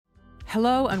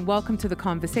Hello and welcome to The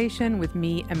Conversation with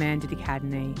me, Amanda de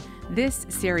Cadenet. This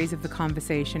series of The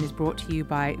Conversation is brought to you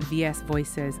by VS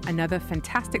Voices, another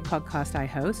fantastic podcast I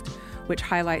host, which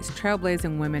highlights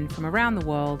trailblazing women from around the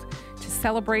world to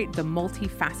celebrate the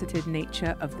multifaceted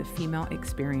nature of the female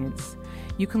experience.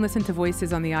 You can listen to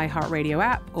Voices on the iHeartRadio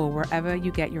app or wherever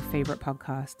you get your favorite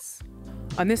podcasts.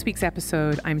 On this week's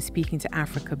episode, I'm speaking to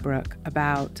Africa Brooke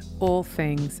about all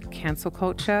things cancel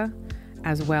culture,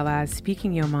 as well as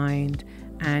speaking your mind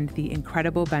and the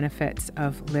incredible benefits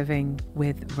of living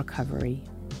with recovery.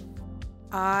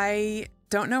 I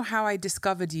don't know how I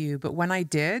discovered you, but when I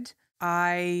did,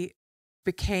 I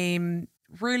became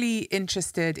really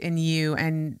interested in you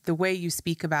and the way you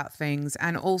speak about things.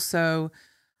 And also,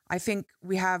 I think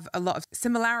we have a lot of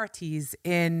similarities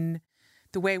in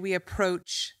the way we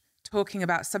approach talking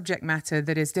about subject matter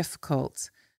that is difficult.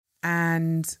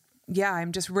 And yeah,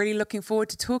 I'm just really looking forward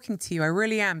to talking to you. I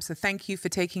really am. So thank you for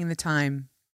taking the time.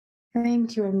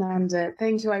 Thank you, Amanda.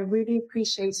 Thank you. I really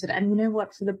appreciate it. And you know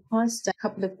what? For the past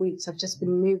couple of weeks, I've just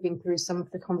been moving through some of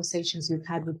the conversations we've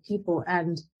had with people.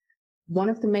 And one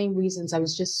of the main reasons I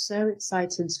was just so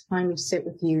excited to finally sit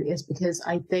with you is because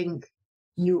I think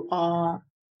you are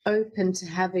open to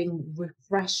having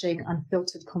refreshing,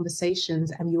 unfiltered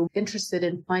conversations, and you're interested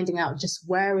in finding out just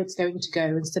where it's going to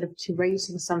go instead of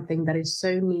curating something that is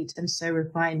so neat and so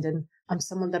refined. And I'm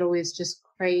someone that always just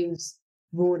craves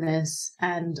rawness,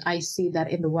 and I see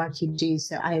that in the work you do.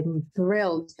 So I'm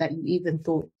thrilled that you even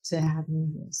thought to have me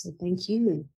here. So thank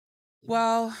you.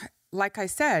 Well, like I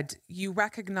said, you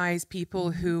recognize people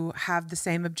who have the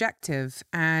same objective,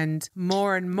 and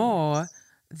more,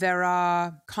 there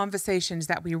are conversations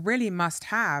that we really must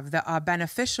have that are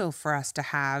beneficial for us to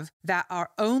have, that are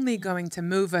only going to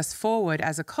move us forward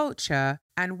as a culture.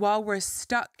 And while we're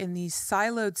stuck in these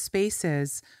siloed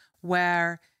spaces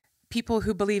where people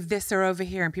who believe this are over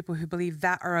here and people who believe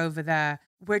that are over there,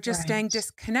 we're just staying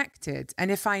disconnected.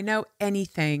 And if I know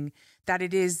anything, that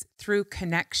it is through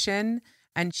connection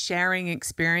and sharing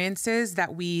experiences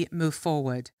that we move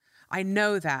forward. I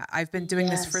know that. I've been doing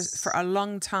this for a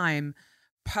long time.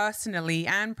 Personally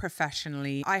and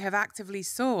professionally, I have actively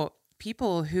sought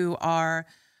people who are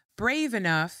brave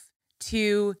enough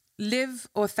to live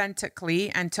authentically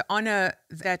and to honor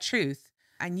their truth.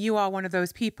 And you are one of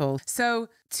those people. So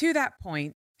to that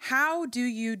point, how do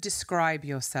you describe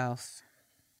yourself?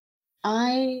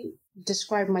 I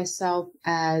describe myself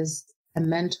as a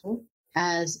mentor,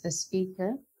 as a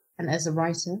speaker, and as a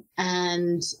writer.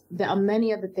 And there are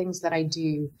many other things that I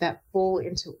do that fall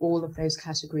into all of those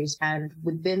categories. And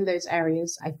within those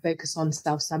areas, I focus on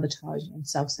self-sabotage and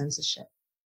self-censorship.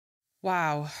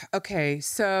 Wow. Okay.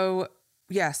 So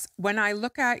yes, when I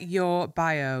look at your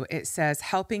bio, it says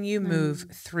helping you move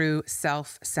through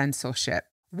self-censorship.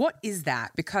 What is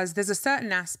that? Because there's a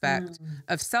certain aspect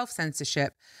of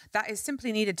self-censorship that is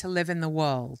simply needed to live in the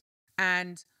world.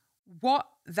 And what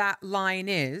that line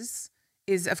is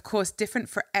of course different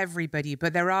for everybody,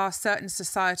 but there are certain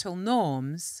societal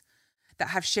norms that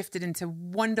have shifted into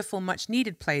wonderful, much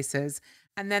needed places.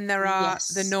 And then there are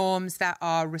the norms that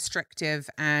are restrictive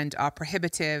and are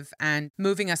prohibitive and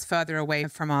moving us further away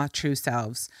from our true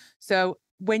selves. So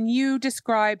when you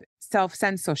describe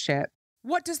self-censorship,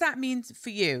 what does that mean for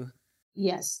you?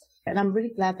 Yes. And I'm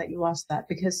really glad that you asked that,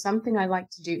 because something I like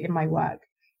to do in my work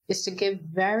is to give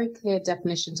very clear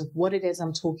definitions of what it is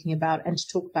I'm talking about and to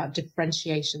talk about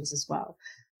differentiations as well.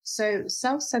 So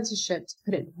self-censorship, to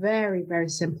put it very, very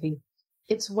simply,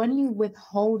 it's when you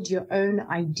withhold your own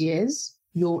ideas,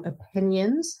 your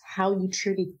opinions, how you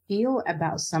truly feel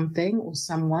about something or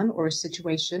someone or a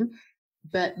situation,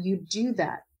 but you do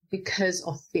that because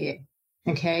of fear.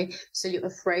 Okay. So you're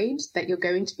afraid that you're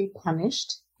going to be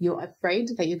punished. You're afraid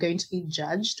that you're going to be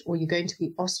judged, or you're going to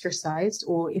be ostracized,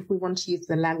 or if we want to use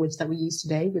the language that we use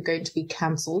today, you're going to be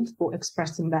cancelled for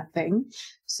expressing that thing.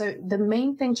 So the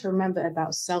main thing to remember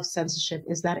about self-censorship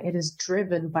is that it is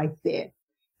driven by fear.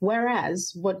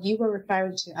 Whereas what you were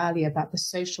referring to earlier about the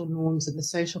social norms and the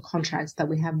social contracts that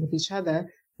we have with each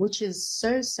other, which is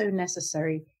so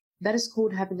necessary, that is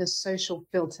called having a social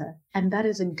filter. And that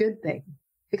is a good thing.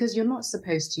 Because you're not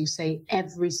supposed to say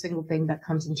every single thing that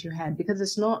comes into your head, because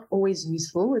it's not always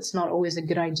useful. It's not always a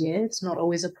good idea. It's not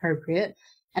always appropriate.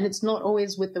 And it's not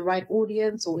always with the right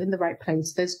audience or in the right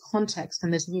place. There's context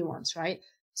and there's nuance, right?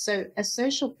 So a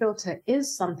social filter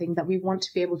is something that we want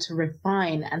to be able to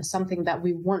refine and something that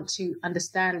we want to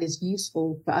understand is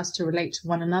useful for us to relate to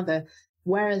one another.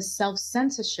 Whereas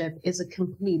self-censorship is a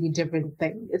completely different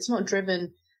thing. It's not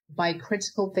driven by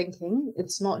critical thinking.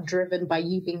 It's not driven by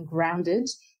you being grounded.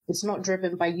 It's not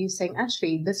driven by you saying,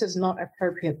 actually, this is not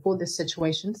appropriate for this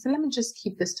situation. So let me just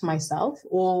keep this to myself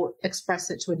or express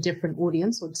it to a different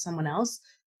audience or to someone else.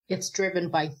 It's driven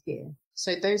by fear.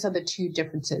 So those are the two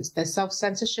differences. There's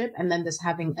self-censorship and then there's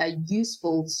having a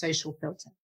useful social filter.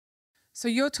 So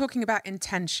you're talking about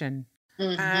intention.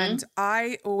 And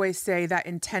I always say that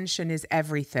intention is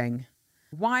everything.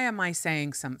 Why am I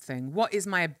saying something? What is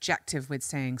my objective with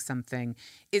saying something?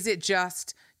 Is it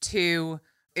just to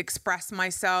express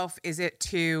myself? Is it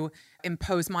to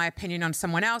impose my opinion on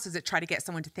someone else? Is it try to get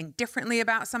someone to think differently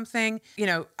about something? You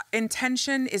know,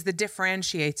 intention is the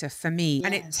differentiator for me. Yes.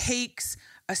 And it takes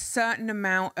a certain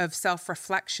amount of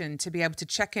self-reflection to be able to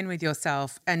check in with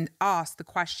yourself and ask the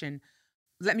question,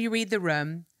 let me read the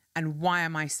room. And why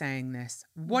am I saying this?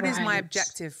 What is my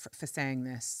objective for saying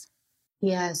this?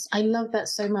 Yes, I love that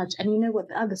so much. And you know what?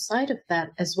 The other side of that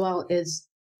as well is,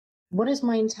 what is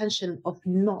my intention of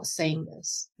not saying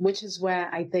this? Which is where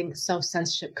I think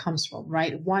self-censorship comes from,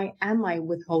 right? Why am I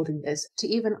withholding this? To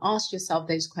even ask yourself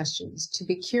those questions, to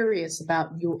be curious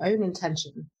about your own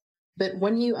intention. But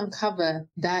when you uncover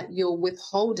that you're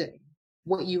withholding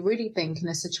what you really think in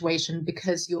a situation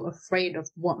because you're afraid of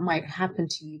what might happen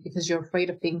to you, because you're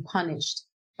afraid of being punished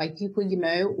by people you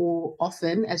know, or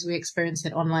often, as we experience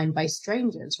it online, by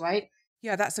strangers, right?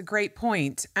 Yeah, that's a great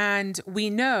point. And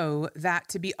we know that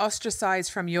to be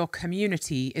ostracized from your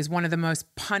community is one of the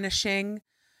most punishing,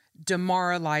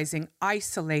 demoralizing,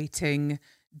 isolating,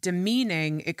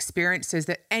 demeaning experiences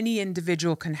that any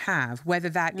individual can have, whether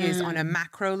that is on a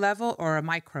macro level or a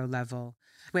micro level.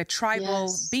 We're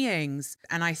tribal beings.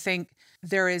 And I think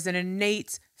there is an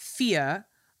innate fear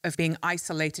of being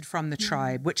isolated from the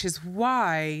tribe, which is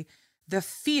why the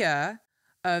fear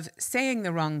of saying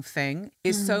the wrong thing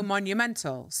is so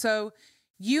monumental. So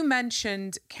you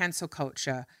mentioned cancel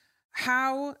culture.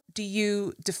 How do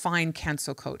you define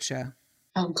cancel culture?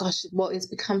 Oh gosh, well, it's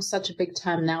become such a big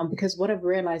term now, because what I've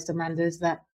realized, Amanda, is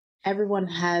that everyone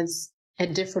has a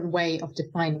different way of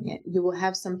defining it. You will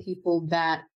have some people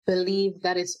that believe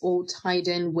that it's all tied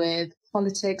in with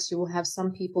politics. You will have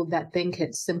some people that think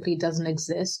it simply doesn't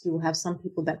exist. You will have some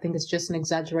people that think it's just an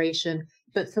exaggeration.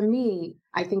 But for me,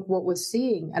 I think what we're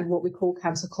seeing and what we call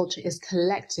cancel culture is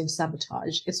collective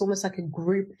sabotage. It's almost like a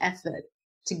group effort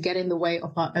to get in the way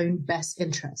of our own best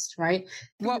interest, right?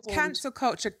 Well, cancel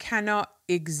culture cannot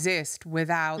exist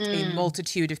without a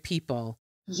multitude of people.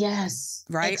 Yes.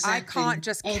 Right? Exactly. I can't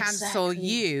just cancel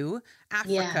you,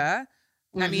 Africa.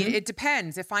 I mean, it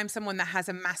depends. If I'm someone that has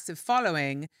a massive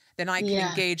following, then I can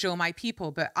engage all my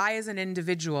people. But I, as an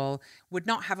individual, would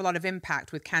not have a lot of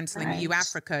impact with canceling you,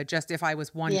 Africa, just if I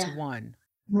was one-to-one.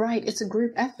 Right. It's a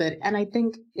group effort. And I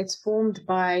think it's formed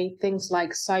by things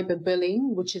like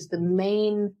cyberbullying, which is the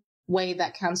main way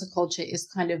that cancel culture is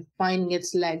kind of finding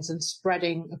its legs and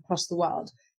spreading across the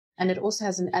world. And it also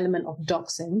has an element of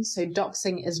doxing. So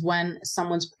doxing is when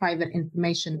someone's private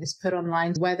information is put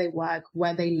online, where they work,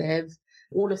 where they live,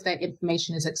 all of their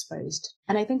information is exposed.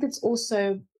 And I think it's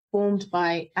also formed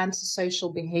by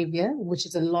antisocial behavior, which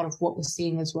is a lot of what we're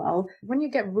seeing as well. When you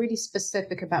get really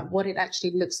specific about what it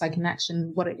actually looks like in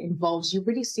action, what it involves, you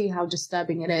really see how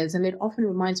disturbing it is. And it often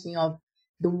reminds me of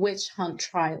the witch hunt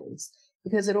trials,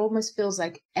 because it almost feels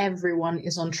like everyone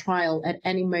is on trial at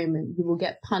any moment. You will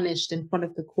get punished in front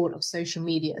of the court of social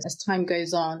media. As time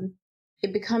goes on,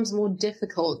 it becomes more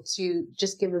difficult to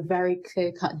just give a very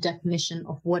clear-cut definition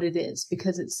of what it is,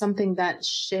 because it's something that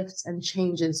shifts and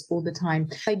changes all the time.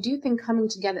 I do think coming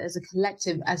together as a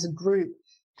collective, as a group,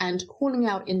 and calling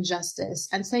out injustice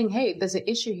and saying, hey, there's an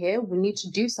issue here, we need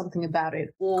to do something about it.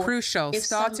 Or crucial.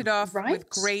 Started off with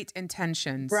great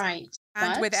intentions. Right.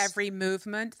 And with every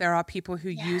movement, there are people who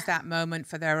use that moment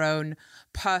for their own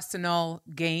personal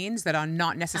gains that are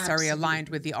not necessarily aligned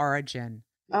with the origin.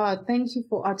 Thank you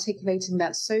for articulating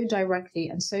that so directly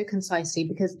and so concisely,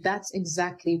 because that's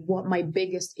exactly what my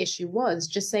biggest issue was.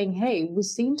 Just saying, hey, we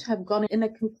seem to have gone in a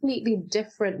completely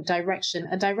different direction,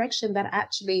 a direction that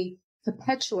actually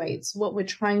perpetuates what we're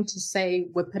trying to say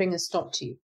we're putting a stop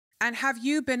to. And have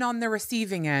you been on the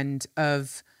receiving end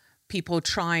of people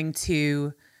trying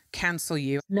to cancel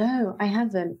you? No, I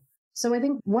haven't. So I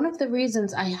think one of the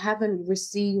reasons I haven't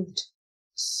received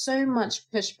so much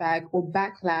pushback or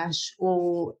backlash,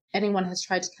 or anyone has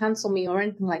tried to cancel me or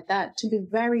anything like that, to be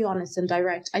very honest and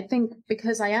direct, I think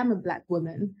because I am a Black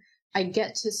woman, I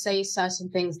get to say certain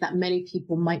things that many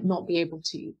people might not be able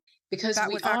to. Because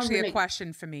that was actually a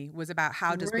question for me, was about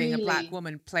how does being a Black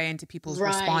woman play into people's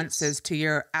responses to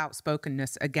your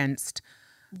outspokenness against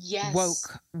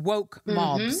woke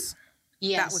mobs?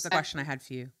 Yes. That was the question I had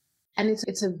for you. And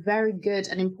it's a very good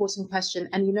and important question.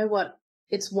 And you know what?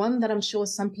 It's one that I'm sure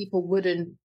some people wouldn't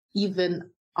even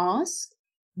ask,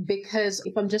 because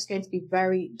if I'm just going to be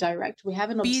very direct, we have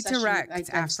an Be obsession direct, with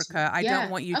identity. Africa. I don't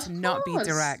want you to not be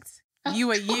direct.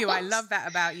 You are you. I love that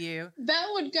about you. That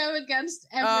would go against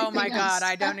everything. Oh my God.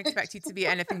 else. I don't expect you to be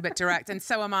anything but direct. And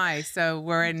so am I. So Good.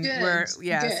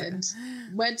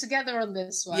 We're together on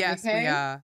this one. Yes, okay? we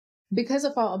are. Because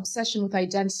of our obsession with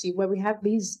identity, where we have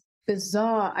these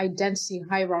bizarre identity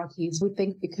hierarchies, we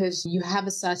think because you have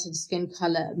a certain skin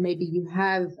color, maybe you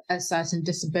have a certain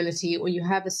disability, or you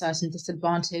have a certain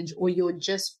disadvantage, or you're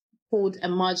just called a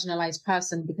marginalized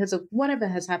person because of whatever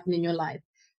has happened in your life.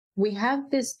 We have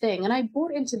this thing, and I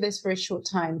bought into this for a short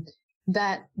time,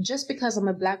 that just because I'm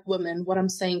a Black woman, what I'm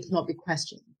saying cannot be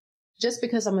questioned. Just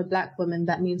because I'm a Black woman,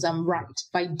 that means I'm right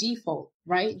by default,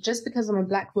 right? Just because I'm a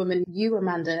Black woman, you,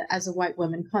 Amanda, as a white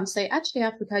woman, can't say, actually,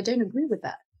 Africa, I don't agree with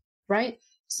that, right?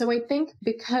 So I think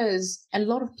because a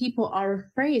lot of people are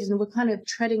afraid and we're kind of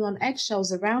treading on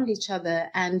eggshells around each other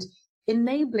and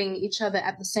enabling each other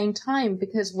at the same time,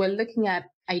 because we're looking at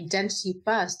identity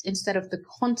first instead of the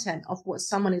content of what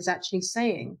someone is actually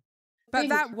saying. But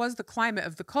that was the climate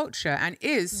of the culture and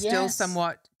is still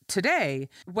somewhat today,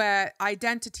 where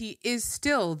identity is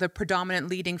still the predominant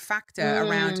leading factor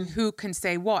around who can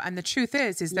say what. And the truth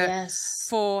is that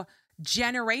for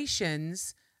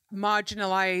generations,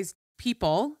 marginalized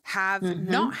people have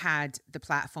not had the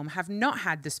platform, have not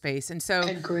had the space. And so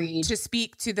to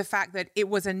speak to the fact that it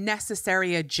was a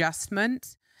necessary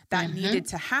adjustment that needed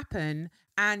to happen,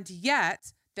 and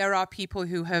yet there are people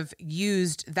who have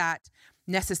used that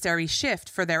necessary shift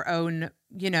for their own,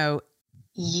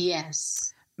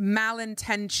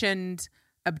 malintentioned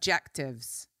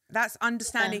objectives. That's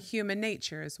understanding human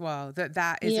nature as well,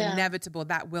 that is inevitable,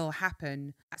 that will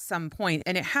happen at some point,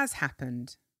 and it has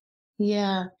happened.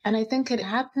 Yeah, and I think it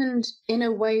happened in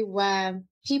a way where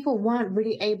people weren't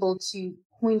really able to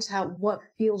point out what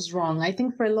feels wrong. I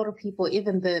think for a lot of people,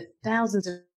 even the thousands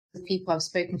of people I've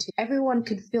spoken to, everyone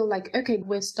could feel like, okay,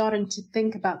 we're starting to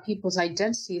think about people's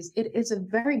identities. It is a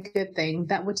very good thing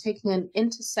that we're taking an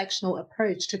intersectional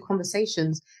approach to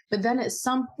conversations. But then at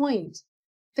some point,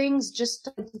 things just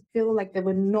started to feel like they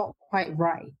were not quite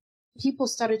right. People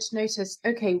started to notice,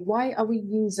 okay, why are we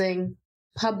using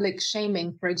public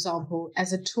shaming, for example,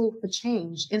 as a tool for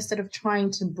change instead of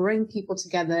trying to bring people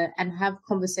together and have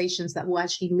conversations that will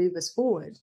actually move us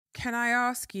forward? Can I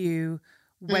ask you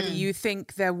whether you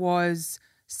think there was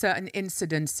certain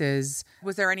incidences?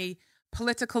 Was there any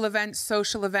political events,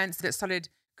 social events that started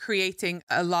creating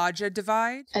a larger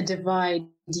divide? A divide,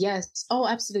 yes. Oh,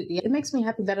 absolutely. It makes me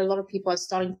happy that a lot of people are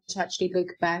starting to actually look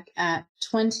back at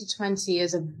 2020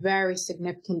 as a very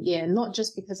significant year, not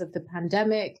just because of the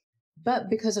pandemic,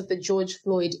 but because of the George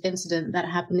Floyd incident that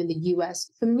happened in the US.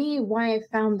 For me, why I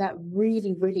found that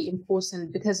really, really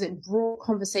important, because it brought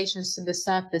conversations to the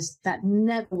surface that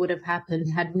never would have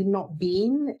happened had we not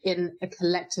been in a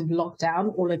collective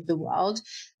lockdown all over the world.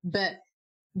 But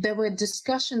there were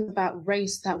discussions about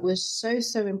race that were so,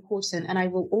 so important. And I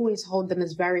will always hold them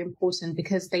as very important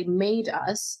because they made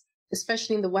us,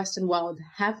 especially in the Western world,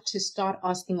 have to start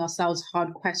asking ourselves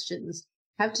hard questions,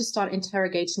 have to start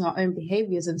interrogating our own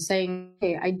behaviors and saying,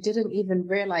 hey, I didn't even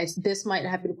realize this might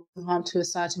have been harm to a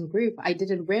certain group. I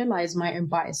didn't realize my own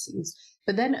biases.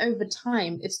 But then over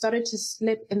time, it started to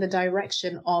slip in the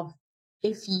direction of,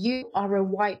 if you are a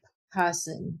white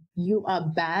person, you are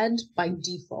bad by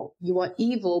default. You are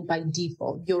evil by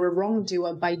default. You're a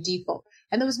wrongdoer by default.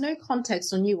 And there was no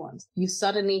context or nuance. You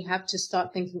suddenly have to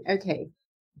start thinking, okay,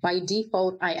 by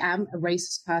default, I am a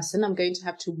racist person. I'm going to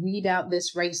have to weed out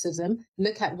this racism,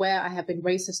 look at where I have been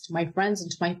racist to my friends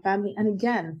and to my family. And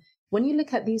again, when you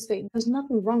look at these things, there's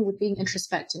nothing wrong with being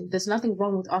introspective. There's nothing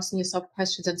wrong with asking yourself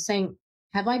questions and saying,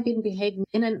 have I been behaving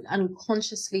in an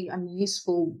unconsciously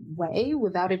unuseful way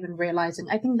without even realizing?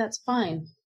 I think that's fine.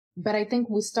 But I think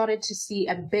we started to see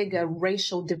a bigger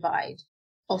racial divide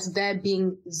of there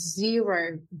being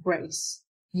zero grace.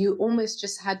 You almost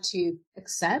just had to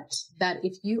accept that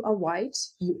if you are white,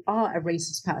 you are a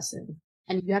racist person,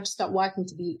 and you have to start working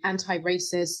to be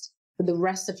anti-racist for the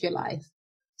rest of your life.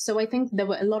 So I think there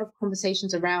were a lot of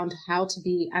conversations around how to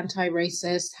be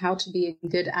anti-racist, how to be a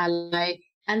good ally.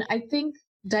 And I think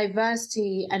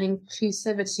diversity and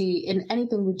inclusivity in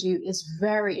anything we do is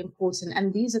very important.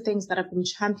 And these are things that I've been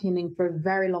championing for a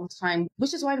very long time,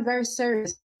 which is why I'm very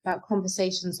serious about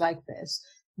conversations like this.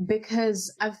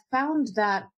 Because I've found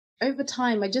that over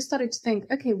time, I just started to think,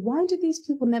 okay, why do these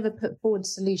people never put forward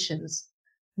solutions?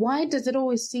 Why does it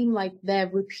always seem like they're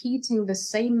repeating the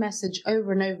same message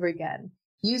over and over again,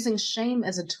 using shame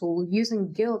as a tool,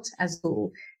 using guilt as a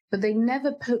tool, but they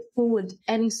never put forward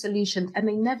any solutions and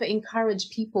they never encourage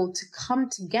people to come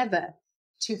together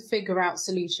to figure out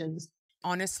solutions?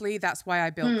 Honestly, that's why I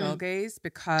built Girl Gaze,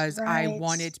 because I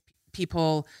wanted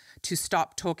people to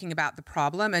stop talking about the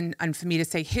problem and for me to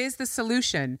say, here's the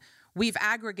solution. We've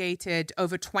aggregated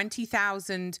over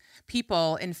 20,000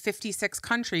 people in 56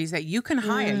 countries that you can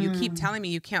hire. You keep telling me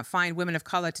you can't find women of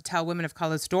color to tell women of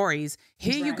color stories.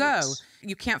 Here you go.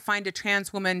 You can't find a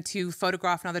trans woman to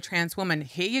photograph another trans woman.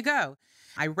 Here you go.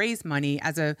 I raised money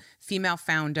as a female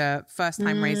founder, first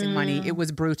time raising money. It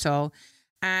was brutal.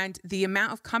 And the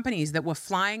amount of companies that were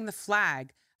flying the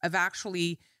flag of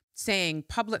actually saying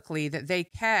publicly that they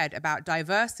cared about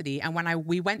diversity. And when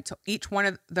we went to each one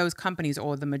of those companies,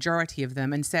 or the majority of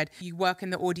them, and said, you work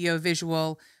in the audio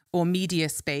visual or media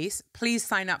space, please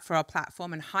sign up for our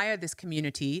platform and hire this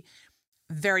community.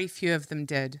 Very few of them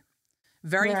did.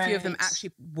 Very few of them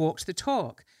actually walked the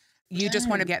talk. You just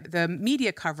want to get the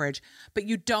media coverage, but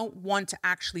you don't want to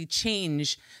actually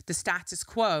change the status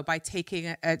quo by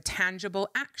taking a tangible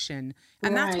action.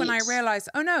 And that's when I realized,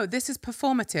 oh no, this is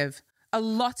performative. A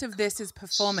lot of this is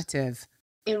performative.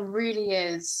 It really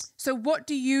is. So what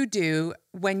do you do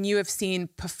when you have seen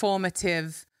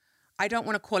performative, I don't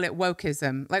want to call it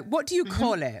wokeism. Like, what do you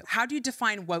call it? How do you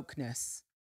define wokeness?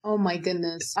 Oh my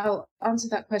goodness. I'll answer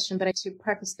that question, but to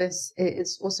preface this,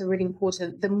 it's also really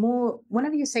important.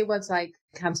 Whenever you say words like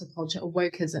cancel culture or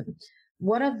wokeism,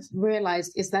 what I've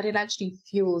realized is that it actually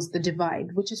fuels the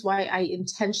divide, which is why I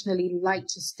intentionally like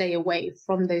to stay away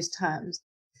from those terms,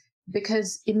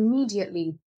 because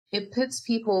immediately it puts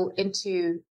people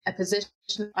into a position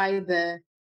either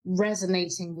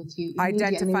resonating with you,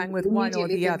 identifying with one or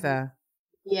the other.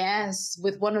 Yes,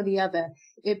 with one or the other.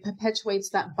 It perpetuates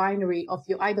that binary of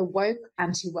you're either woke,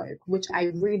 anti-woke, which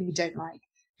I really don't like.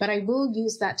 But I will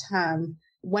use that term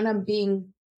when I'm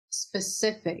being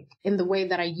specific in the way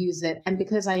that I use it. And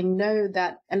because I know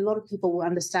that a lot of people will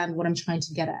understand what I'm trying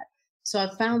to get at. So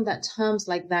I've found that terms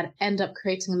like that end up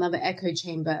creating another echo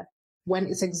chamber when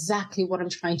it's exactly what I'm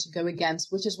trying to go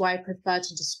against, which is why I prefer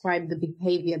to describe the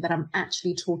behavior that I'm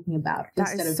actually talking about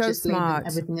instead of just labeling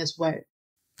everything as woke.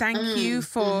 Thank you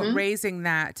for raising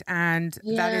that. And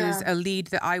that is a lead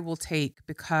that I will take,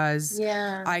 because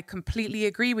I completely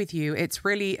agree with you. It's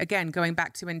really, again, going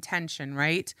back to intention,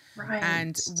 right?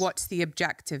 And what's the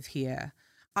objective here?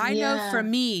 I know for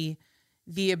me,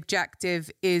 the objective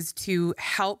is to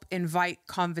help invite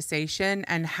conversation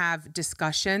and have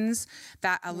discussions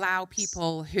that allow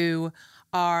people who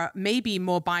are maybe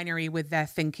more binary with their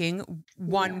thinking,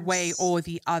 one way or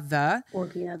the other,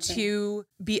 to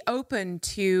be open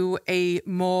to a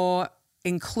more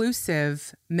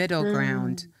inclusive middle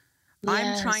ground.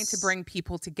 I'm trying to bring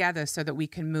people together so that we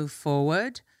can move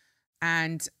forward.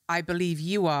 And I believe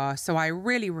you are. So I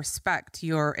really respect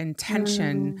your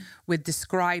intention with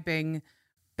describing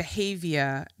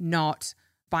behavior, not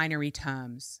binary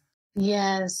terms.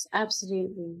 Yes,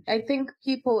 absolutely. I think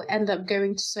people end up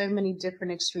going to so many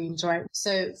different extremes, right?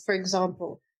 So, for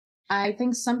example, I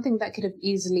think something that could have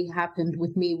easily happened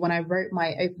with me when I wrote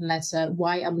my open letter,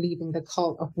 Why I'm Leaving the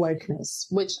Cult of Wokeness,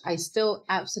 which I still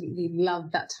absolutely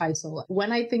love that title.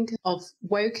 When I think of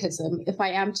wokeism, if I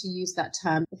am to use that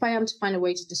term, if I am to find a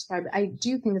way to describe it, I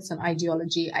do think it's an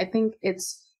ideology. I think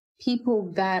it's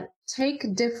people that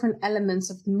take different elements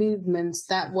of movements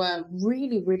that were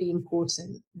really, really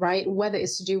important, right? Whether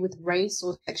it's to do with race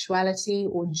or sexuality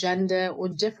or gender or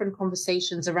different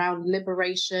conversations around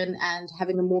liberation and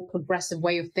having a more progressive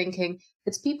way of thinking.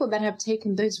 It's people that have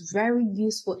taken those very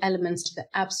useful elements to the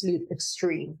absolute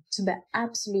extreme,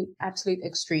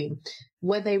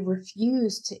 where they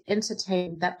refuse to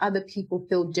entertain that other people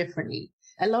feel differently.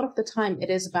 A lot of the time it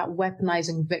is about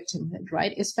weaponizing victimhood,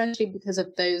 right? Especially because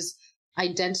of those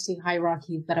identity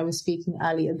hierarchies that I was speaking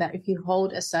earlier, that if you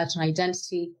hold a certain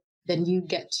identity, then you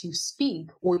get to speak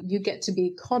or you get to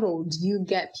be coddled. You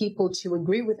get people to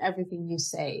agree with everything you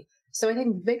say. So I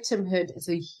think victimhood is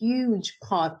a huge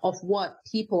part of what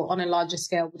people on a larger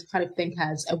scale would kind of think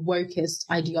as a wokeist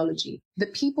ideology. The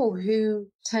people who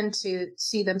tend to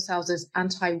see themselves as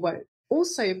anti-woke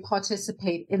also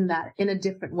participate in that in a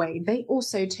different way. They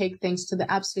also take things to the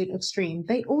absolute extreme.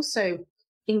 They also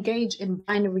engage in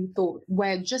binary thought,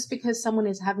 where just because someone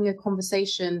is having a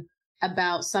conversation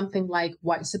about something like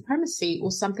white supremacy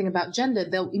or something about gender,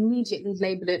 they'll immediately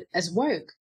label it as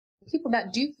woke. People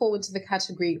that do fall into the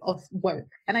category of woke.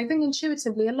 And I think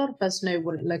intuitively, a lot of us know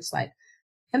what it looks like.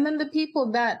 And then the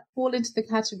people that fall into the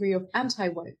category of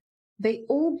anti-woke, they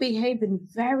all behave in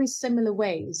very similar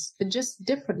ways, but just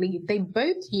differently. They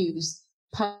both use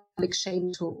public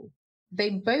shame tool. They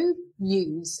both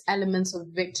use elements of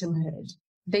victimhood.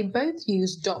 They both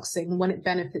use doxing when it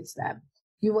benefits them.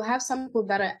 You will have some people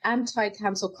that are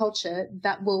anti-cancel culture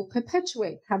that will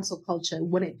perpetuate cancel culture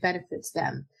when it benefits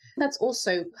them. that's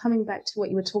also coming back to what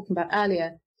you were talking about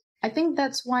earlier. I think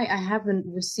that's why I haven't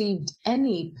received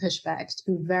any pushback, to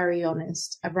be very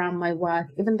honest, around my work,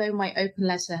 even though my open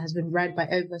letter has been read by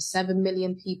over 7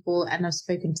 million people and I've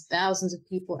spoken to thousands of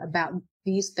people about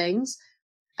these things.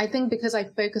 I think because I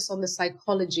focus on the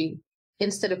psychology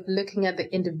instead of looking at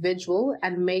the individual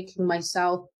and making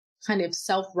myself kind of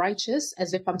self-righteous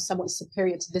as if I'm somewhat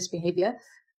superior to this behavior,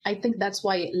 I think that's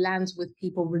why it lands with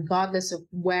people regardless of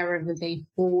wherever they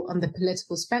fall on the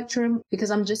political spectrum, because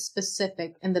I'm just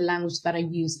specific in the language that I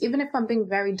use. Even if I'm being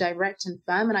very direct and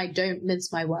firm and I don't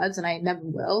mince my words, and I never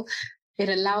will, it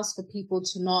allows for people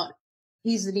to not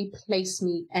easily place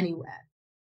me anywhere.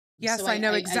 Yes, so I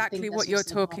know exactly what you're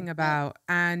talking about.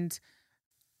 And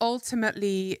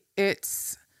ultimately,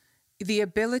 it's the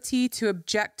ability to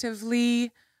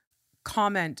objectively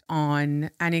comment on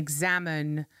and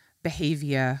examine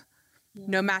behavior,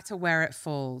 no matter where it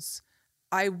falls.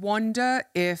 I wonder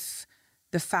if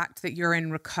the fact that you're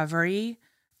in recovery,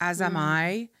 as am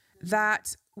I,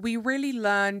 that we really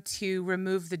learn to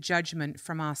remove the judgment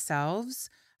from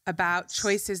ourselves about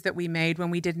choices that we made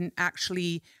when we didn't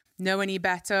actually know any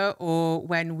better, or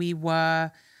when we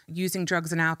were using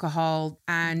drugs and alcohol,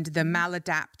 and the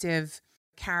maladaptive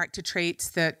character traits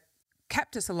that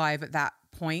kept us alive at that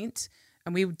point.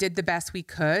 And we did the best we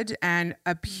could. And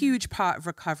a huge part of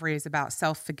recovery is about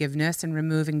self-forgiveness and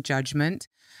removing judgment.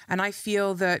 And I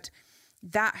feel that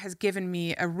that has given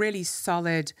me a really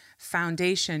solid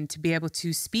foundation to be able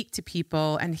to speak to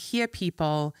people and hear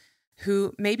people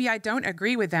who maybe I don't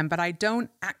agree with them, but I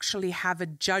don't actually have a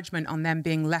judgment on them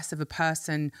being less of a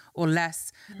person or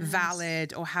less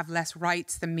valid or have less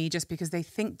rights than me just because they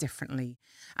think differently.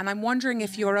 And I'm wondering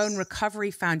if your own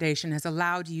recovery foundation has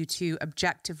allowed you to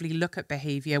objectively look at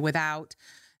behavior without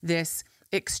this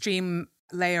extreme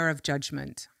layer of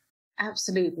judgment.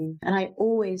 Absolutely. And I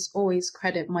always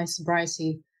credit my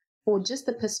sobriety for just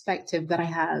the perspective that I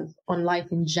have on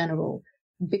life in general,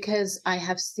 because I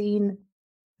have seen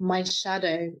my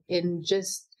shadow in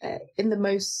just in the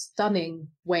most stunning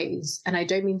ways. And I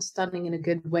don't mean stunning in a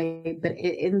good way, but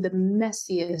in the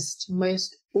messiest,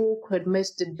 most awkward,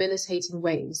 most debilitating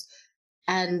ways.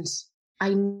 And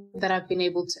I know that I've been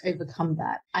able to overcome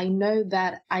that. I know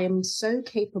that I am so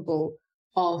capable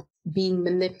of being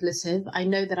manipulative. I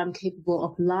know that I'm capable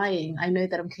of lying. I know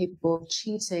that I'm capable of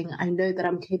cheating. I know that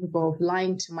I'm capable of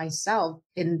lying to myself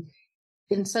in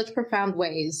such profound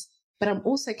ways. But I'm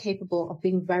also capable of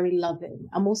being very loving.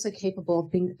 I'm also capable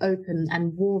of being open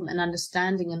and warm and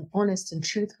understanding and honest and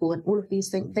truthful, and all of these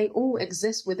things. They all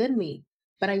exist within me,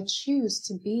 but I choose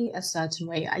to be a certain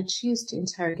way. I choose to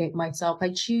interrogate myself. I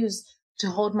choose to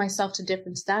hold myself to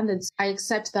different standards. I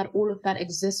accept that all of that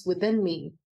exists within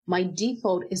me. My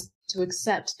default is to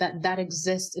accept that that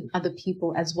exists in other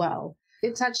people as well.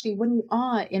 It's actually when you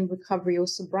are in recovery or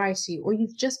sobriety, or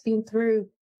you've just been through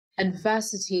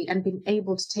adversity and been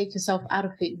able to take yourself out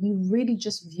of it, you really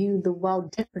just view the world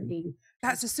differently.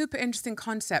 That's a super interesting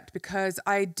concept, because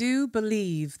I do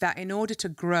believe that in order to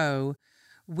grow,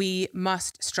 we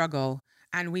must struggle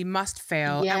and we must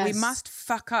fail and we must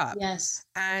fuck up.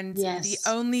 And the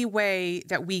only way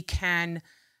that we can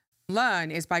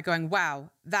learn is by going,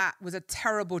 wow, that was a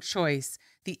terrible choice.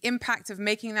 The impact of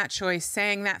making that choice,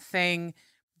 saying that thing,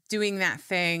 doing that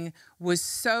thing was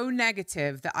so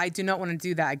negative that I do not want to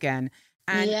do that again.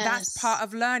 And that's part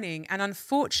of learning. And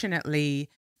unfortunately,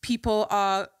 people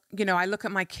are, I look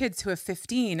at my kids who are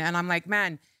 15 and I'm like,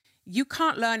 man, you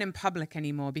can't learn in public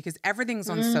anymore because everything's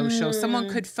on social. Someone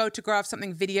could photograph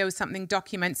something, video something,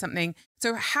 document something.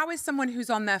 So how is someone who's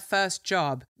on their first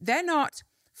job? They're not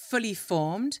fully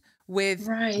formed with,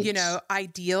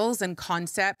 ideals and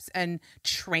concepts and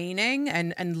training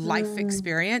and life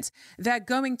experience. They're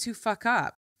going to fuck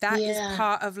up. That is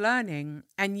part of learning.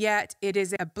 And yet it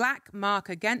is a black mark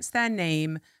against their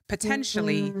name,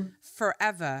 potentially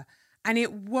forever. And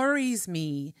it worries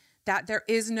me that there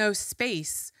is no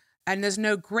space and there's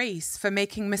no grace for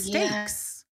making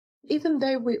mistakes. Even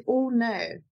though we all know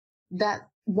that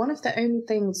one of the only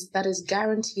things that is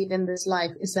guaranteed in this life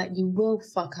is that you will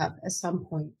fuck up at some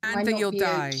point. And that you'll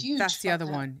die. That's the other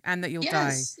one. And that you'll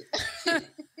die.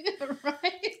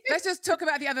 Right? Let's just talk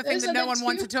about the other thing that no one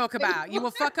wants to talk about. You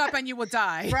will fuck up and you will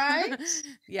die. Right?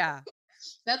 Yeah.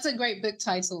 That's a great book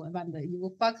title, Amanda. You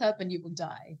will fuck up and you will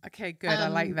die. Okay, good. I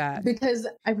like that. Because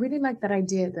I really like that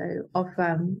idea, though, of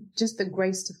just the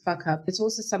grace to fuck up. It's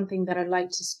also something that I like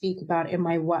to speak about in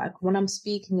my work when I'm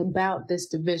speaking about this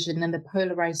division and the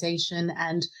polarization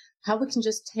and how we can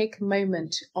just take a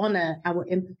moment to honor our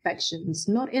imperfections,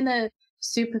 not in a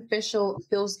superficial,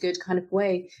 feels good kind of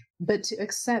way, but to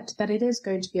accept that it is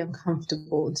going to be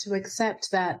uncomfortable, to accept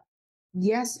that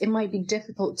yes, it might be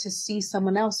difficult to see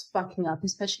someone else fucking up,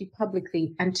 especially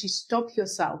publicly, and to stop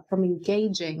yourself from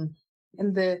engaging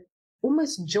in the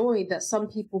almost joy that some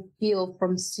people feel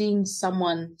from seeing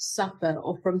someone suffer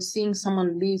or from seeing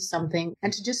someone lose something,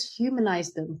 and to just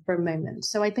humanize them for a moment.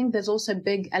 So I think there's also a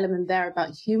big element there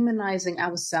about humanizing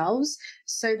ourselves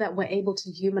so that we're able to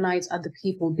humanize other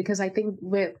people, because I think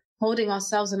we're holding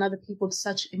ourselves and other people to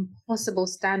such impossible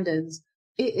standards.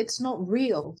 It's not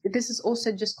real. This is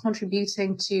also just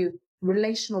contributing to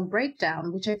relational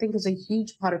breakdown, which I think is a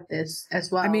huge part of this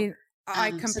as well. I mean,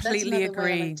 I completely so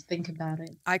agree. I like to think about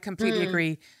it. I completely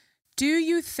agree. Do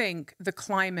you think the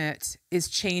climate is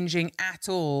changing at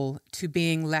all to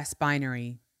being less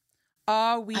binary?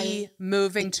 Are we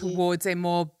moving towards a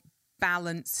more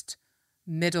balanced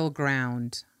middle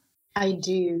ground? I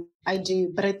do.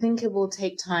 But I think it will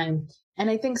take time. And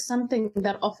I think something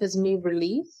that offers me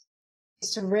relief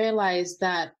is to realize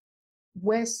that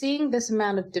we're seeing this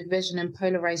amount of division and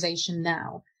polarization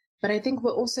now. But I think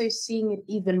we're also seeing it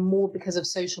even more because of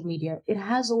social media. It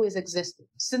has always existed.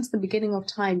 Since the beginning of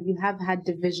time, you have had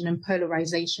division and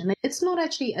polarization. It's not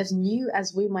actually as new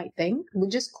as we might think. We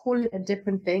just call it a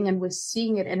different thing, and we're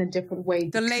seeing it in a different way.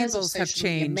 The labels have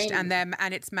changed, and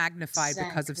it's magnified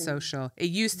because of social.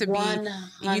 It used to be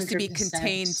 100%.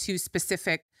 contained to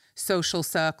specific social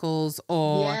circles,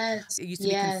 or it used to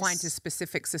be confined to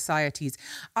specific societies.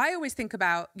 I always think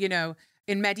about,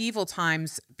 in medieval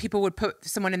times, people would put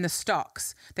someone in the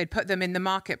stocks. They'd put them in the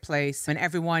marketplace, and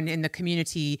everyone in the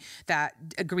community that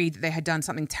agreed that they had done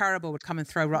something terrible would come and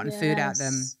throw rotten food at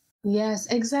them. Yes,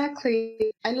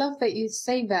 exactly. I love that you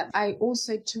say that. I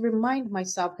also, to remind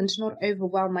myself and to not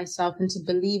overwhelm myself into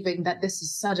believing that this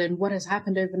is sudden, what has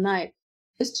happened overnight,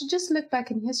 is to just look back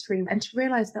in history and to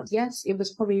realize that, yes, it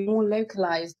was probably more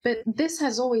localized, but this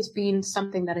has always been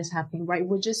something that is happening, right?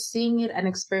 We're just seeing it and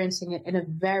experiencing it in a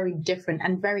very different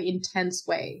and very intense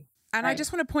way. And right? I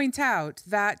just want to point out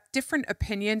that different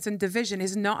opinions and division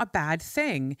is not a bad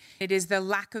thing. It is the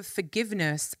lack of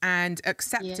forgiveness and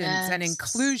acceptance and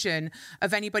inclusion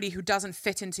of anybody who doesn't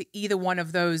fit into either one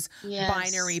of those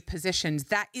binary positions.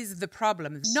 That is the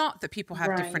problem, not that people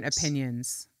have different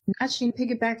opinions. Actually,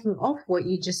 piggybacking off what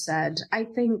you just said, I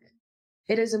think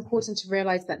it is important to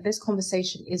realize that this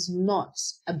conversation is not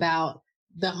about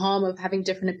the harm of having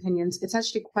different opinions. It's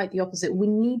actually quite the opposite. We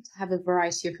need to have a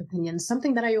variety of opinions.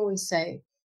 Something that I always say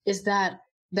is that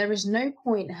there is no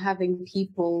point having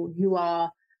people who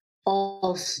are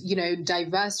of,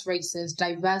 diverse races,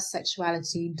 diverse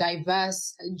sexuality,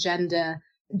 diverse gender,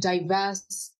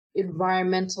 diverse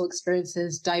environmental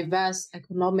experiences, diverse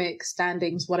economic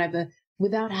standings, whatever,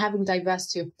 without having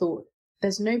diversity of thought.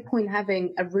 There's no point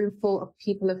having a room full of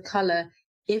people of color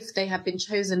if they have been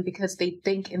chosen because they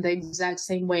think in the exact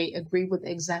same way, agree with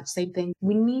the exact same thing.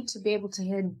 We need to be able to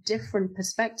hear different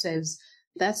perspectives.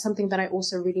 That's something that I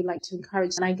also really like to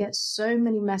encourage. And I get so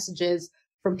many messages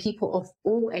from people of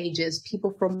all ages,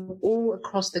 people from all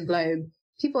across the globe,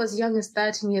 people as young as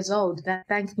 13 years old that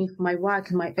thank me for my work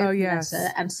and my openness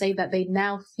and say that they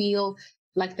now feel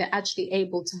like they're actually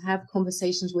able to have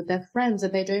conversations with their friends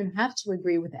and they don't have to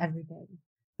agree with everything.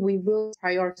 We will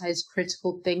prioritize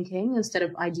critical thinking instead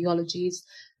of ideologies.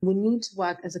 We need to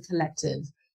work as a collective.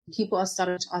 People are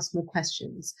starting to ask more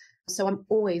questions. So I'm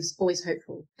always, always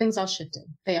hopeful. Things are shifting.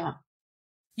 They are.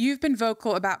 You've been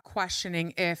vocal about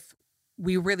questioning if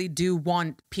we really do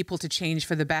want people to change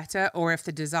for the better or if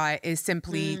the desire is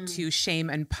simply to shame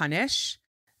and punish.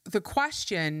 The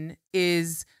question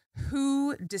is,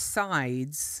 who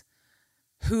decides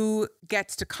who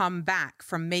gets to come back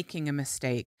from making a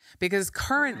mistake? Because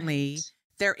currently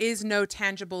there is no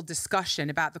tangible discussion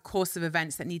about the course of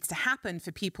events that needs to happen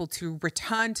for people to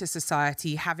return to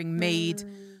society having made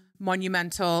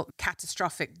monumental,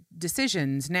 catastrophic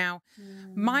decisions. Now,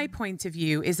 my point of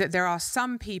view is that there are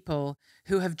some people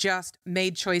who have just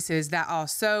made choices that are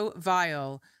so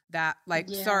vile that,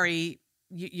 sorry,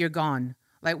 you're gone.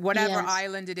 Like whatever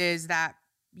island it is that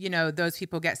those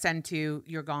people get sent to,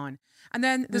 you're gone. And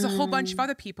then there's a whole bunch of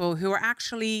other people who are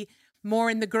actually more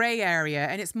in the gray area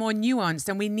and it's more nuanced.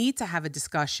 And we need to have a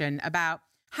discussion about,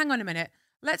 hang on a minute,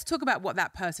 let's talk about what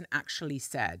that person actually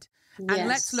said. And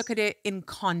let's look at it in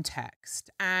context.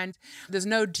 And there's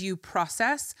no due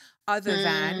process other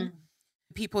than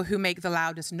people who make the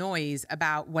loudest noise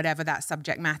about whatever that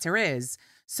subject matter is.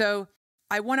 So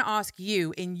I want to ask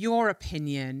you, in your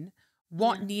opinion,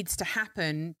 what needs to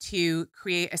happen to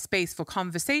create a space for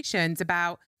conversations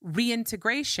about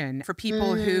reintegration for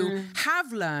people who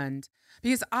have learned?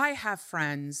 Because I have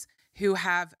friends who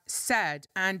have said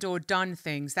and or done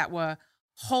things that were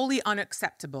wholly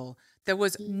unacceptable. There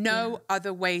was no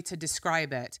other way to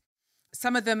describe it.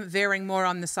 some of them veering more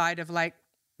on the side of like,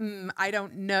 I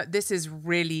don't know, this is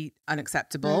really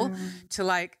unacceptable, to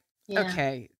like,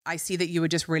 okay, I see that you were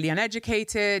just really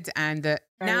uneducated and that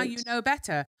now you know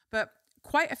better. But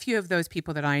quite a few of those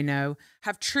people that I know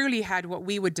have truly had what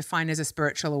we would define as a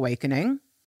spiritual awakening.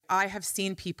 I have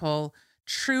seen people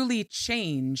truly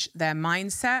change their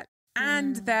mindset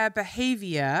and their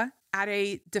behavior at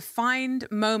a defined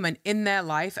moment in their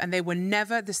life, and they were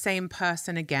never the same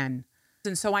person again.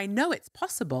 And so I know it's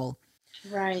possible.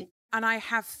 Right. And I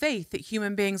have faith that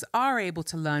human beings are able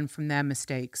to learn from their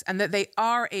mistakes and that they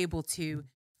are able to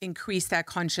increase their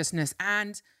consciousness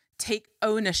and take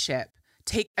ownership,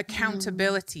 take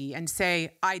accountability and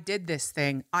say, I did this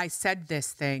thing, I said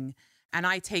this thing, and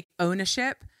I take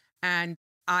ownership and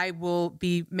I will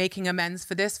be making amends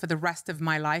for this for the rest of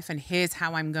my life. And here's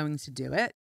how I'm going to do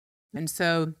it. And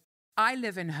so I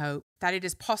live in hope that it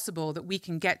is possible that we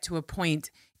can get to a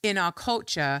point in our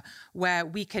culture where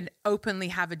we can openly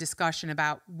have a discussion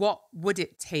about what would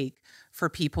it take for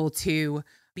people to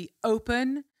be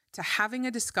open to having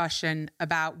a discussion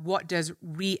about what does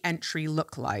re-entry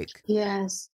look like.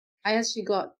 Yes. I actually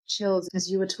got chills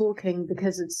as you were talking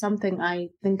because it's something I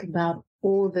think about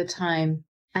all the time.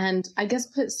 And I guess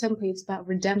put simply, it's about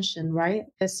redemption, right?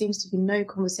 There seems to be no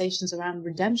conversations around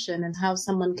redemption and how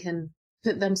someone can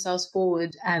put themselves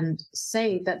forward and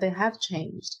say that they have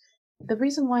changed. The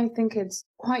reason why I think it's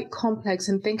quite complex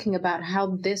in thinking about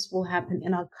how this will happen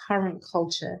in our current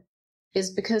culture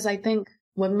is because I think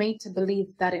we're made to believe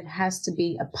that it has to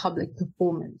be a public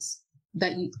performance,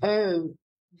 that you owe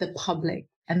the public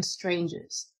and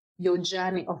strangers your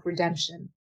journey of redemption,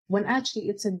 when actually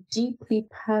it's a deeply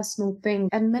personal thing.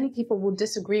 And many people will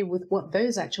disagree with what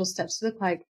those actual steps look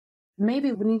like.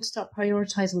 Maybe we need to start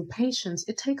prioritizing patience.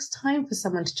 It takes time for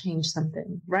someone to change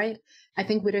something, right? I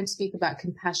think we don't speak about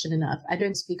compassion enough. I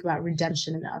don't speak about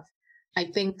redemption enough. I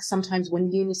think sometimes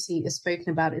when unity is spoken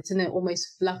about, it's in an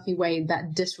almost fluffy way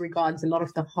that disregards a lot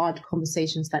of the hard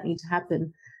conversations that need to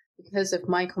happen. Because of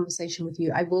my conversation with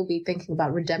you, I will be thinking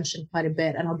about redemption quite a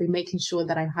bit, and I'll be making sure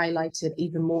that I highlight it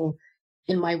even more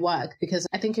in my work, because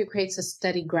I think it creates a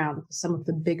steady ground for some of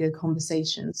the bigger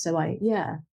conversations. So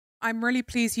I'm really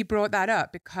pleased you brought that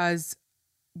up, because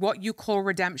what you call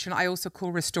redemption, I also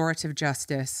call restorative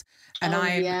justice. And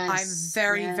I'm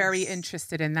very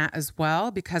interested in that as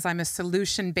well, because I'm a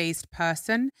solution-based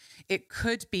person. It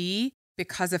could be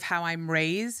because of how I'm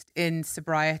raised in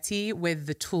sobriety with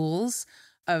the tools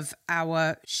of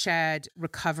our shared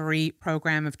recovery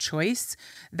program of choice,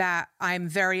 that I'm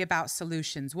very about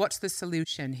solutions. What's the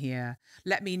solution here?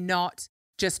 Let me not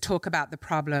just talk about the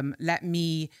problem. Let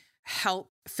me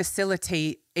help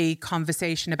facilitate a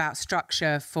conversation about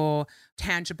structure for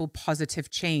tangible, positive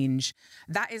change.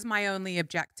 That is my only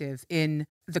objective in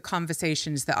the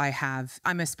conversations that I have.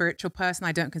 I'm a spiritual person.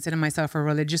 I don't consider myself a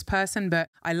religious person, but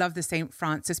I love the St.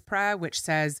 Francis prayer, which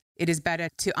says, it is better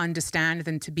to understand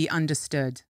than to be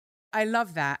understood. I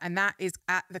love that. And that is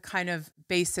at the kind of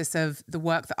basis of the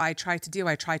work that I try to do.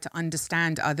 I try to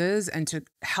understand others and to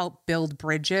help build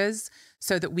bridges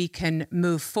so that we can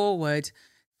move forward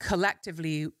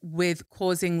collectively with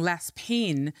causing less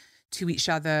pain to each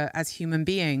other as human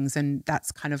beings. And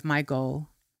that's kind of my goal.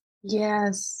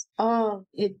 Yes. Oh,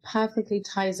 it perfectly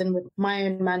ties in with my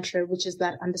own mantra, which is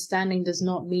that understanding does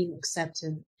not mean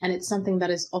acceptance. And it's something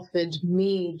that is offered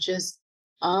me just,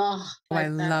 I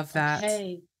love that.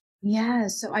 Okay. Yeah.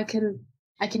 So I can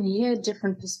hear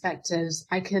different perspectives.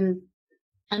 I can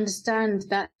understand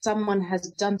that someone has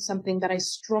done something that I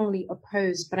strongly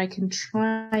oppose, but I can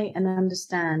try and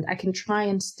understand. I can try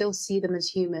and still see them as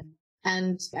human.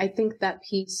 And I think that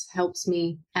piece helps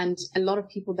me and a lot of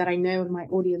people that I know in my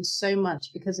audience so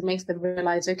much, because it makes them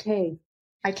realize, okay,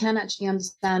 I can actually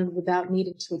understand without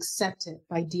needing to accept it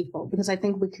by default, because I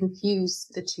think we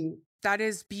confuse the two. That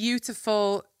is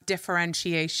beautiful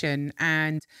differentiation.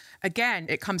 And again,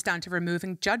 it comes down to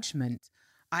removing judgment.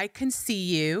 I can see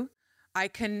you. I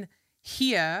can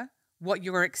hear what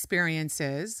your experience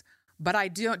is, but I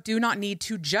do not need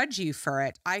to judge you for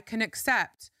it. I can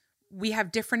accept we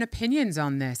have different opinions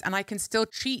on this, and I can still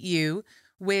treat you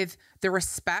with the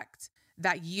respect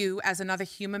that you as another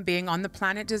human being on the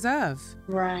planet deserve.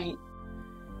 Right.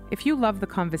 If you love the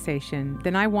conversation,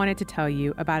 then I wanted to tell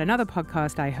you about another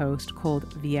podcast I host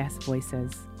called VS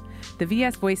Voices. The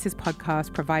VS Voices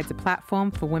podcast provides a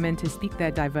platform for women to speak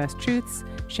their diverse truths,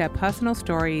 share personal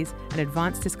stories, and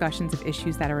advance discussions of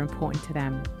issues that are important to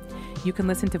them. You can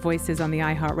listen to Voices on the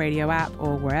iHeartRadio app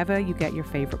or wherever you get your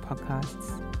favorite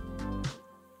podcasts.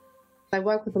 I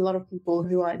work with a lot of people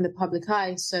who are in the public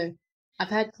eye, so I've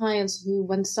had clients who,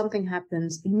 when something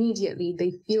happens, immediately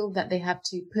they feel that they have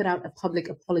to put out a public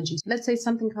apology. Let's say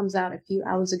something comes out a few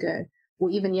hours ago, or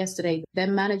even yesterday, their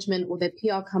management or their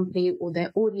PR company or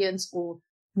their audience or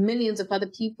millions of other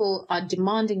people are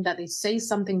demanding that they say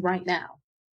something right now.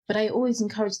 But I always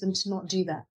encourage them to not do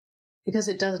that because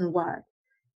it doesn't work.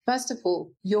 First of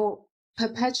all, you're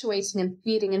perpetuating and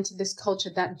feeding into this culture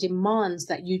that demands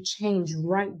that you change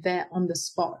right there on the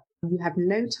spot. You have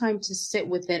no time to sit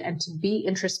with it and to be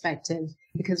introspective,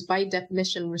 because by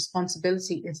definition,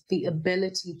 responsibility is the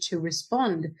ability to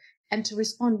respond. And to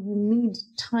respond, you need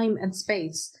time and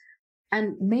space.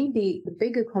 And maybe the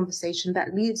bigger conversation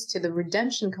that leads to the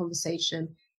redemption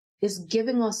conversation is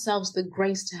giving ourselves the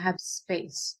grace to have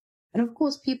space. And of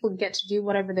course, people get to do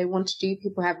whatever they want to do.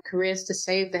 People have careers to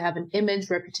save. They have an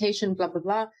image, reputation, blah, blah,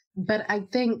 blah. But I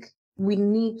think we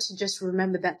need to just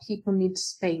remember that people need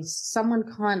space. Someone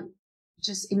can't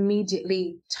just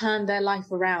immediately turn their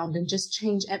life around and just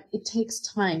change. It takes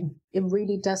time. It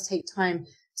really does take time.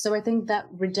 So I think that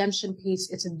redemption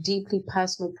piece, it's a deeply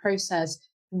personal process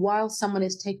while someone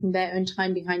is taking their own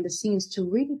time behind the scenes to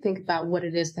really think about what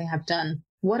it is they have done.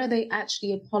 What are they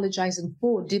actually apologizing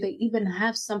for? Do they even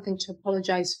have something to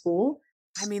apologize for?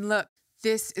 I mean, look,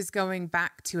 this is going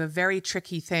back to a very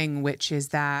tricky thing, which is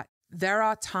that there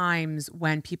are times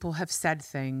when people have said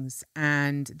things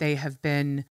and they have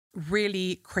been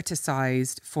really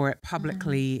criticized for it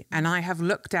publicly. And I have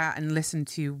looked at and listened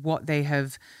to what they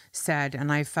have said, and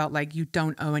I felt like you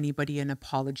don't owe anybody an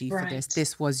apology for this.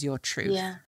 This was your truth.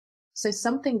 Yeah. So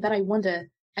something that I wonder,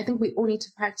 I think we all need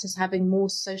to practice having more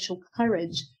social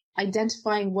courage,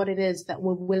 identifying what it is that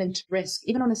we're willing to risk,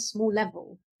 even on a small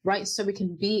level, right? So we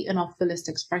can be in our fullest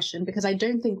expression, because I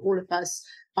don't think all of us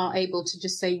are able to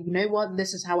just say, you know what,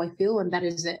 this is how I feel, and that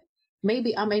is it.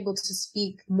 Maybe I'm able to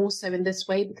speak more so in this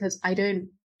way because I don't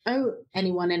owe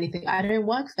anyone anything. I don't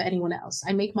work for anyone else.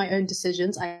 I make my own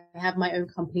decisions. I have my own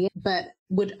company. But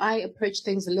would I approach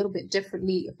things a little bit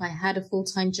differently if I had a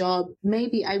full-time job?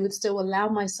 Maybe I would still allow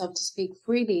myself to speak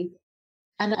freely.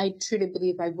 And I truly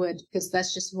believe I would, because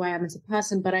that's just who I am as a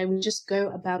person. But I would just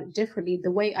go about it differently. The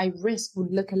way I risk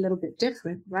would look a little bit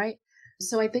different, right?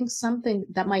 So I think something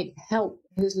that might help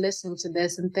who's listening to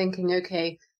this and thinking,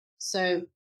 okay, so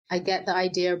I get the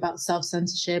idea about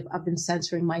self-censorship. I've been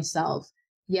censoring myself.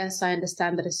 Yes, I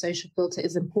understand that a social filter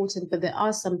is important, but there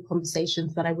are some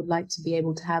conversations that I would like to be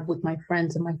able to have with my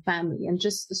friends and my family and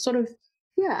just sort of,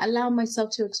 allow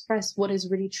myself to express what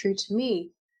is really true to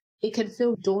me. It can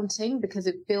feel daunting because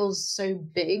it feels so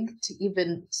big to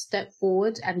even step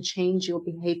forward and change your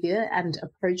behavior and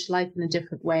approach life in a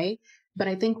different way. But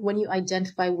I think when you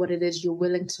identify what it is you're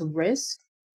willing to risk,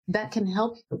 that can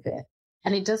help you a bit.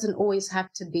 And it doesn't always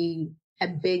have to be a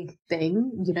big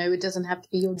thing. You know, it doesn't have to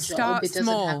be your job. Start it doesn't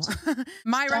small. Have to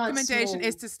My recommendation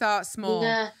is to start small.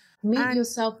 Yeah. Meet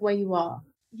yourself where you are.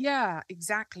 Yeah,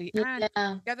 exactly. And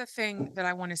the other thing that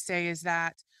I want to say is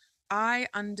that I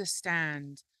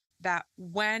understand that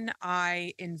when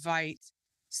I invite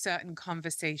certain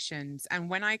conversations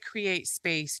and when I create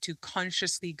space to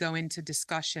consciously go into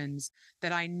discussions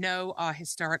that I know are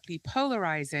historically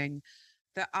polarizing,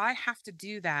 that I have to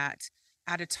do that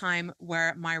at a time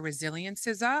where my resilience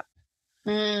is up,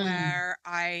 where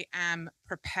I am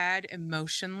prepared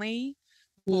emotionally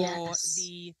for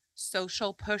the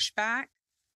social pushback,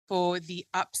 for the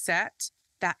upset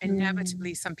that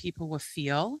inevitably some will will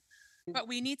feel. But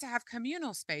we need to have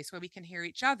communal space where we can hear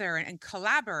each other and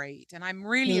collaborate. And I'm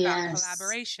really about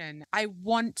collaboration. I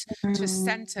want to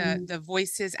center the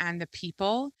voices and the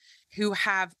people who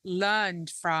have learned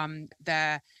from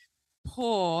their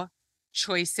poor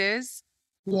choices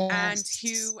and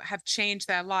who have changed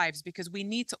their lives, because we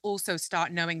need to also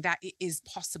start knowing that it is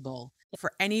possible.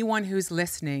 For anyone who's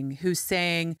listening, who's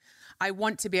saying, I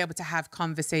want to be able to have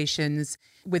conversations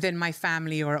within my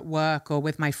family or at work or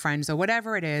with my friends or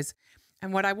whatever it is.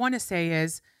 And what I want to say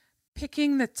is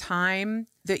picking the time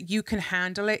that you can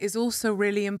handle it is also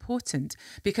really important,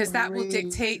 because that will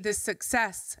dictate the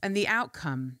success and the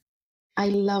outcome. I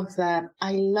love that.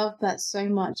 I love that so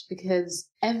much, because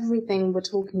everything we're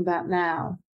talking about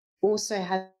now also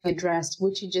has been addressed,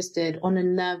 which you just did, on a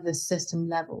nervous system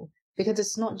level, because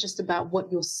it's not just about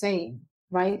what you're saying,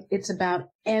 right? It's about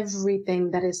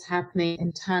everything that is happening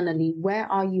internally. Where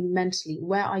are you mentally?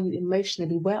 Where are you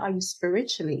emotionally? Where are you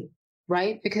spiritually,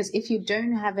 right? Because if you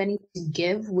don't have anything to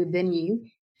give within you,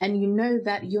 and you know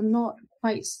that you're not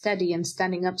quite steady and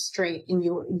standing up straight in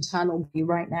your internal view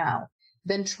right now,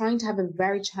 then trying to have a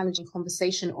very challenging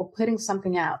conversation or putting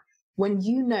something out when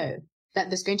you know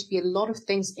that there's going to be a lot of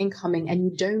things incoming and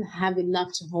you don't have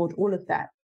enough to hold all of that,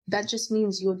 that just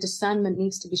means your discernment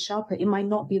needs to be sharper. It might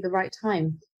not be the right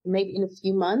time. Maybe in a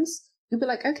few months, you'll be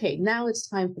like, okay, now it's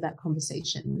time for that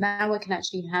conversation. Now I can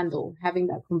actually handle having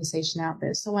that conversation out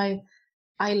there. So I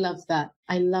love that.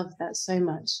 I love that so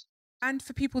much. And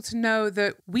for people to know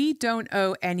that we don't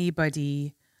owe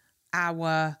anybody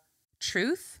our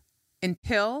truth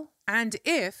until and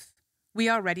if we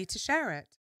are ready to share it.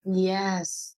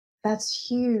 Yes, that's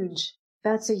huge.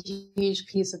 That's a huge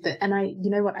piece of it. And you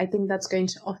know what? I think that's going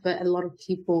to offer a lot of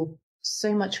people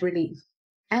so much relief.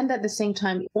 And at the same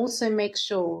time, also make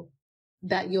sure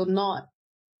that you're not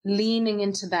leaning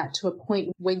into that to a point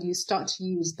where you start to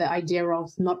use the idea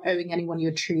of not owing anyone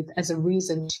your truth as a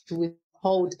reason to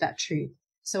withhold that truth.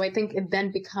 So I think it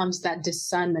then becomes that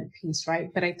discernment piece, right?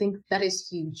 But I think that is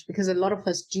huge because a lot of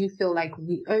us do feel like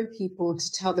we owe people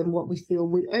to tell them what we feel.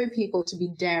 We owe people to be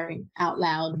daring out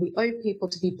loud. We owe people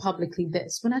to be publicly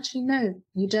this. When actually, no,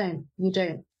 you don't. You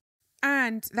don't.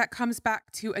 And that comes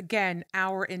back to, again,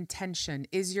 our intention.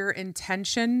 Is your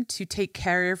intention to take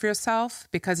care of yourself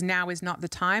because now is not the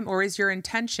time? Or is your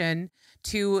intention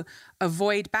to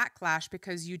avoid backlash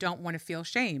because you don't want to feel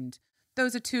shamed?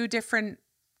 Those are two different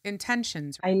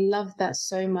intentions. I love that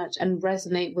so much and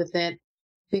resonate with it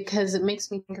because it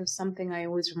makes me think of something I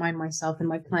always remind myself and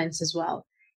my clients as well,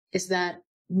 is that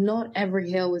not every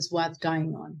hill is worth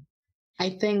dying on. I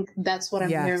think that's what I'm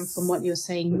hearing from what you're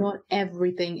saying. Not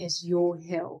everything is your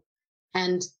hill.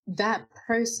 And that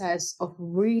process of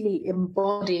really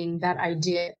embodying that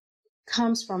idea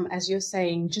comes from, as you're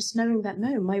saying, just knowing that,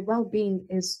 no, my well-being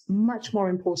is much more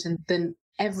important than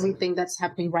everything that's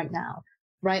happening right now.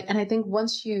 Right. And I think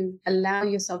once you allow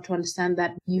yourself to understand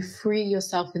that, you free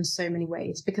yourself in so many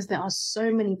ways, because there are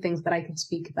so many things that I could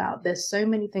speak about. There's so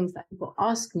many things that people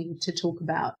ask me to talk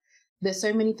about. There's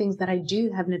so many things that I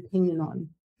do have an opinion on.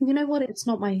 You know what? It's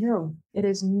not my hill. It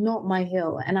is not my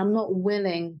hill. And I'm not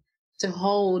willing to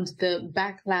hold the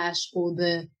backlash or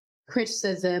the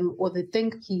criticism or the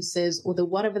think pieces or the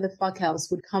whatever the fuck else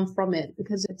would come from it,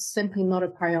 because it's simply not a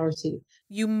priority.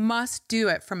 You must do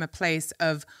it from a place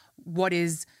of what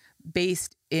is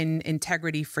based in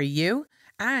integrity for you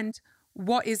and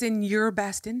what is in your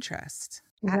best interest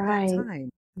at that time.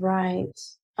 Right.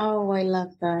 Oh, I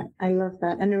love that. I love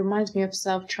that. And it reminds me of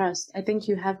self-trust. I think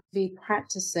you have to be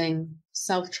practicing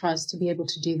self-trust to be able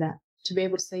to do that, to be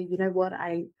able to say, you know what,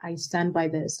 I stand by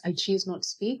this. I choose not to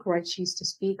speak, or I choose to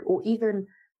speak, or even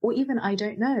I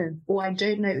don't know, or I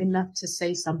don't know enough to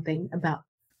say something about.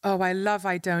 Oh, I love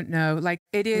I don't know. Like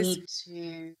it is Me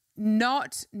too.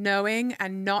 Not knowing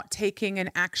and not taking an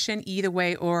action either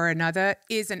way or another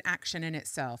is an action in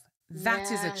itself.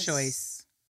 That is a choice.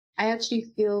 I actually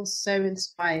feel so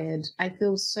inspired. I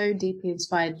feel so deeply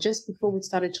inspired. Just before we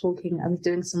started talking, I was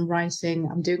doing some writing.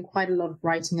 I'm doing quite a lot of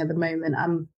writing at the moment.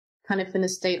 I'm kind of in a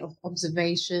state of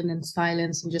observation and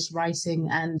silence and just writing.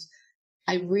 And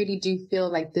I really do feel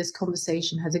like this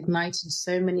conversation has ignited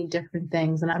so many different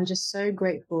things. And I'm just so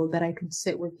grateful that I could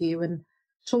sit with you and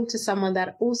talk to someone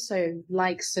that also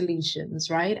likes solutions,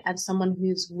 right? And someone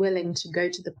who's willing to go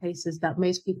to the places that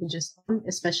most people just aren't,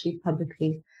 especially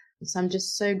publicly. So I'm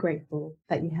just so grateful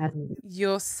that you had me.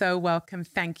 You're so welcome.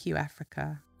 Thank you,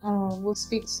 Africa. Oh, we'll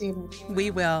speak soon. We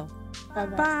will.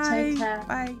 Bye-bye. Bye. Take care.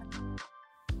 Bye.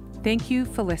 Thank you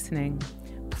for listening.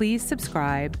 Please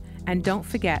subscribe. And don't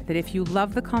forget that if you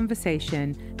love the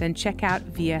conversation, then check out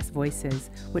VS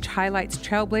Voices, which highlights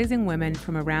trailblazing women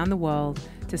from around the world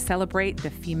to celebrate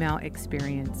the female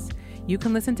experience. You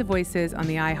can listen to Voices on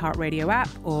the iHeartRadio app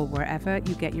or wherever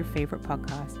you get your favorite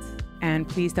podcasts. And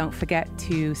please don't forget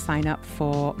to sign up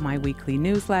for my weekly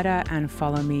newsletter and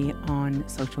follow me on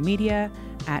social media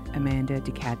at Amanda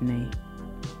de Cadenet.